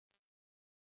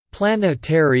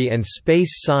Planetary and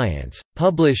Space Science,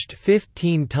 published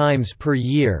 15 times per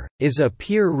year, is a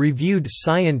peer-reviewed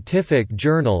scientific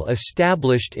journal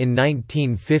established in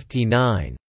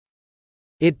 1959.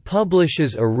 It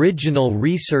publishes original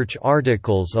research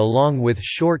articles along with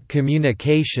short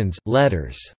communications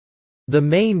letters. The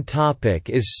main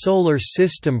topic is solar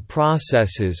system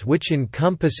processes, which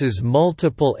encompasses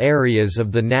multiple areas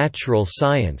of the natural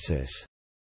sciences.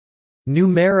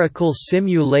 Numerical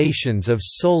simulations of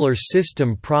solar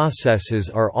system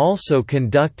processes are also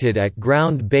conducted at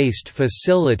ground-based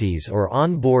facilities or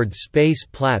onboard space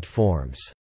platforms.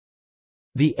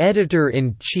 The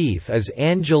editor-in-chief is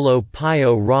Angelo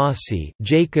Pio Rossi,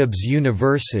 Jacobs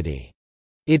University.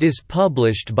 It is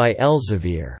published by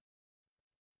Elsevier.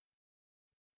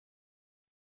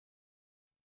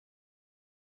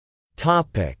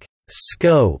 Topic: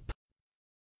 Scope.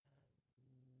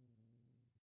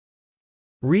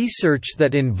 Research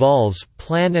that involves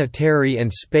planetary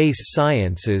and space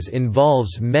sciences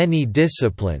involves many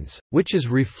disciplines, which is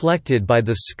reflected by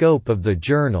the scope of the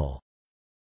journal.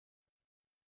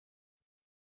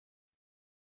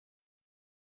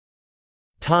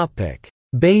 Topic: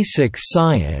 Basic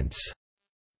science.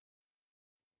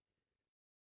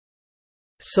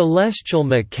 Celestial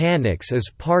mechanics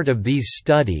is part of these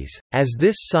studies, as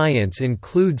this science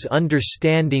includes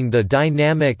understanding the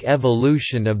dynamic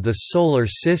evolution of the Solar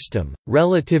System,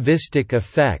 relativistic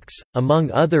effects,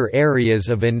 among other areas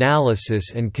of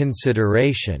analysis and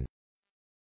consideration.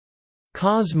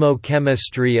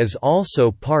 Cosmochemistry is also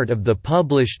part of the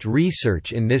published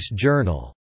research in this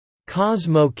journal.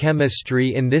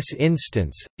 Cosmochemistry in this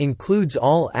instance, includes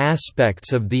all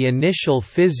aspects of the initial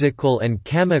physical and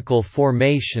chemical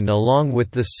formation along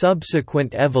with the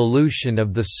subsequent evolution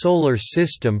of the Solar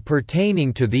System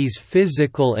pertaining to these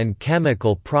physical and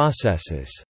chemical processes.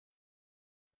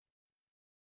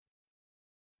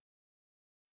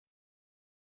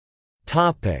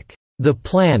 The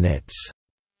planets.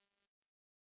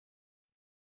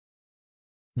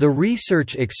 The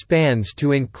research expands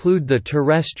to include the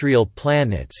terrestrial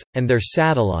planets, and their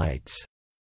satellites.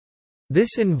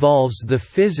 This involves the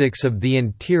physics of the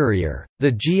interior,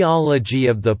 the geology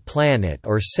of the planet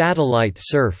or satellite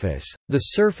surface, the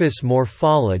surface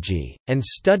morphology, and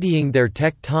studying their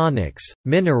tectonics,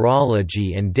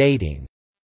 mineralogy and dating.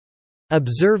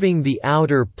 Observing the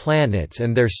outer planets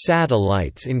and their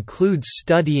satellites includes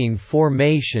studying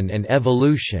formation and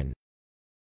evolution.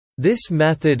 This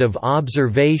method of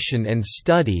observation and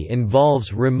study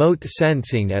involves remote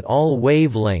sensing at all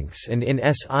wavelengths and in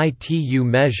situ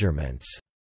measurements.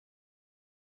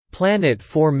 Planet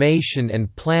formation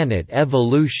and planet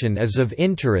evolution is of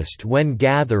interest when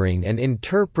gathering and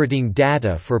interpreting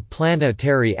data for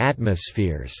planetary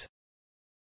atmospheres.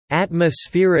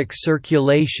 Atmospheric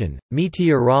circulation,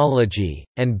 meteorology,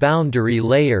 and boundary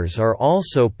layers are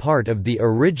also part of the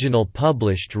original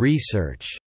published research.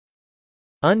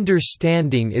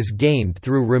 Understanding is gained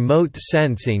through remote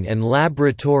sensing and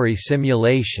laboratory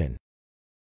simulation.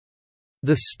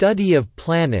 The study of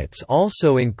planets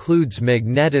also includes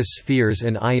magnetospheres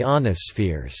and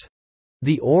ionospheres.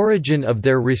 The origin of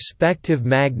their respective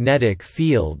magnetic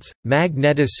fields,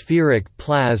 magnetospheric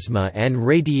plasma and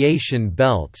radiation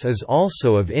belts is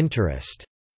also of interest.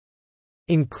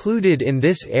 Included in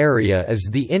this area is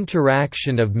the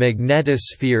interaction of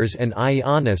magnetospheres and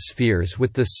ionospheres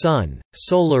with the Sun,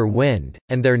 solar wind,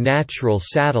 and their natural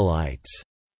satellites.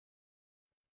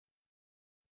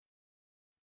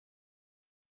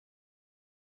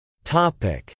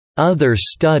 Other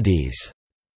studies.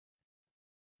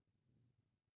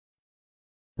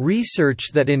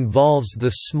 Research that involves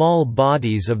the small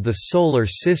bodies of the Solar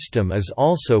System is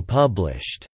also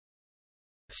published.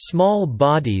 Small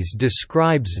bodies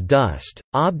describes dust,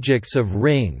 objects of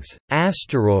rings,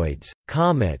 asteroids,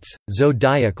 comets,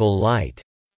 zodiacal light.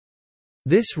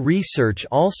 This research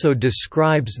also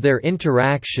describes their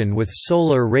interaction with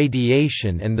solar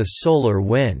radiation and the solar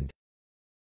wind.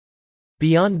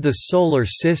 Beyond the Solar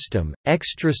System,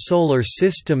 extrasolar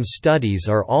system studies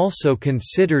are also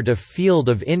considered a field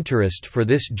of interest for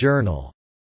this journal.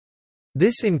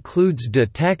 This includes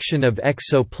detection of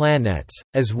exoplanets,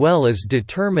 as well as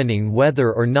determining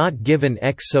whether or not given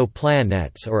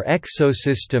exoplanets or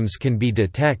exosystems can be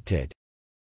detected.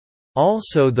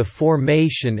 Also, the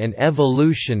formation and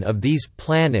evolution of these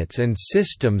planets and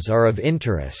systems are of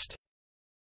interest.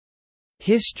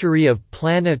 History of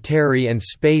planetary and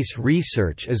space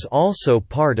research is also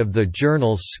part of the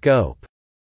journal's scope.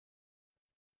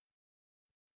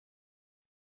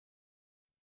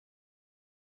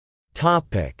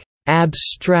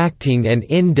 Abstracting and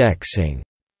indexing.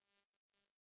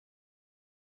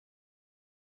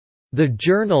 The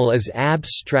journal is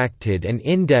abstracted and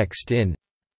indexed in.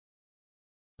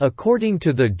 According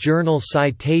to the Journal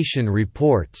Citation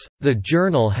Reports, the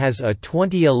journal has a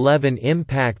 2011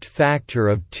 impact factor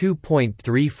of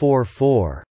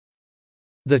 2.344.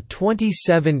 The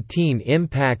 2017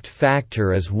 impact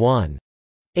factor is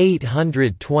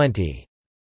 1.820.